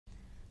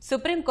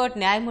Supreme court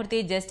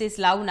న్యాయమూర్తి justice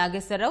లావు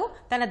నాగేశ్వర రావు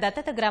తన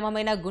దత్తత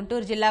గ్రామమైన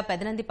గుంటూరు జిల్లా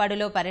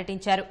పెదనందిపాడులో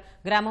పర్యటించారు.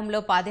 గ్రామంలో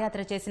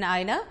పాదయాత్ర చేసిన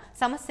ఆయన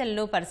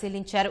సమస్యలను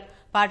పరిశీలించారు.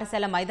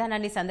 పాఠశాల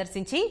మైదానాన్ని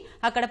సందర్శించి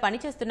అక్కడ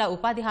పనిచేస్తున్న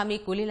ఉపాధి హామీ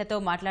కూలీలతో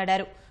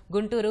మాట్లాడారు.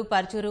 గుంటూరు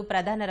పర్చూరు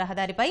ప్రధాన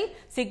రహదారిపై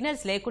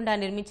సిగ్నల్స్ లేకుండా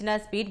నిర్మించిన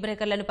స్పీడ్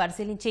బ్రేకర్లను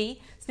పరిశీలించి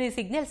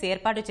సిగ్నల్స్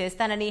ఏర్పాటు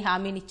చేస్తానని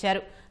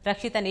హామీనిచ్చారు.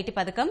 రక్షిత నీటి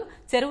పథకం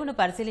చెరువును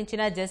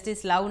పరిశీలించిన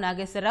జస్టిస్ లావు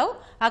నాగేశ్వరరావు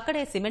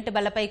అక్కడే సిమెంట్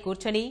బల్లపై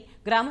కూర్చొని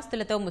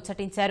గ్రామస్తులతో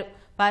ముచ్చటించారు.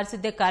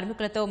 పారిశుద్ధ్య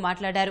కార్మికులతో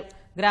మాట్లాడారు.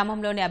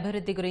 గ్రామంలోని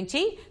అభివృద్ధి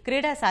గురించి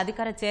క్రీడా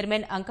సాధికార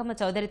చైర్మన్ అంకమ్మ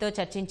చౌదరితో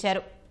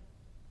చర్చించారు.